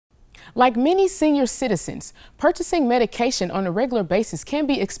Like many senior citizens, purchasing medication on a regular basis can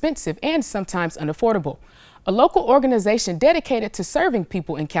be expensive and sometimes unaffordable. A local organization dedicated to serving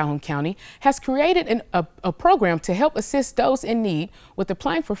people in Calhoun County has created a program to help assist those in need with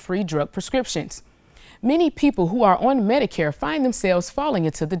applying for free drug prescriptions. Many people who are on Medicare find themselves falling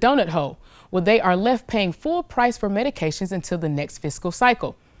into the donut hole, where they are left paying full price for medications until the next fiscal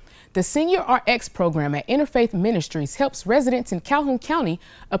cycle. The SenioRx program at Interfaith Ministries helps residents in Calhoun County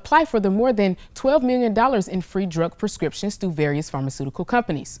apply for the more than $12 million in free drug prescriptions through various pharmaceutical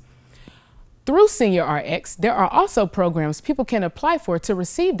companies. Through SenioRx, there are also programs people can apply for to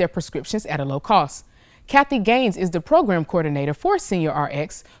receive their prescriptions at a low cost. Kathy Gaines is the program coordinator for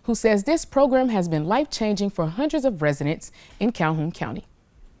SenioRx, who says this program has been life-changing for hundreds of residents in Calhoun County.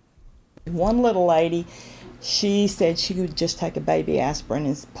 One little lady, she said she would just take a baby aspirin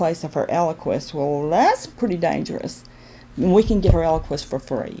in place of her Eliquis. Well, that's pretty dangerous. We can get her Eliquis for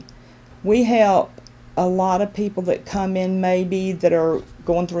free. We help a lot of people that come in maybe that are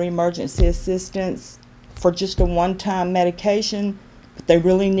going through emergency assistance for just a one-time medication, but they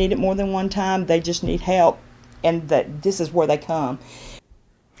really need it more than one time. They just need help, and this is where they come.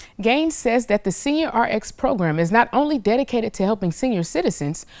 Gaines says that the SenioRx program is not only dedicated to helping senior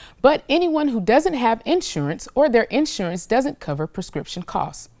citizens, but anyone who doesn't have insurance or their insurance doesn't cover prescription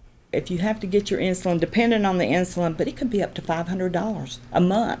costs. If you have to get your insulin, depending on the insulin, but it could be up to $500 a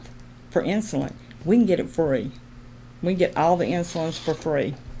month for insulin. We can get it free. We get all the insulins for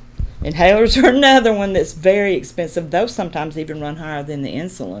free. Inhalers are another one that's very expensive. Those sometimes even run higher than the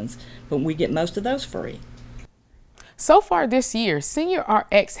insulins, but we get most of those free. So far this year,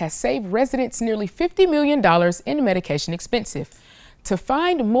 SenioRx has saved residents nearly $50 million in medication expenses. To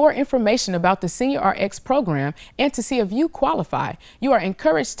find more information about the SenioRx program and to see if you qualify, you are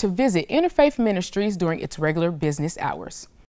encouraged to visit Interfaith Ministries during its regular business hours.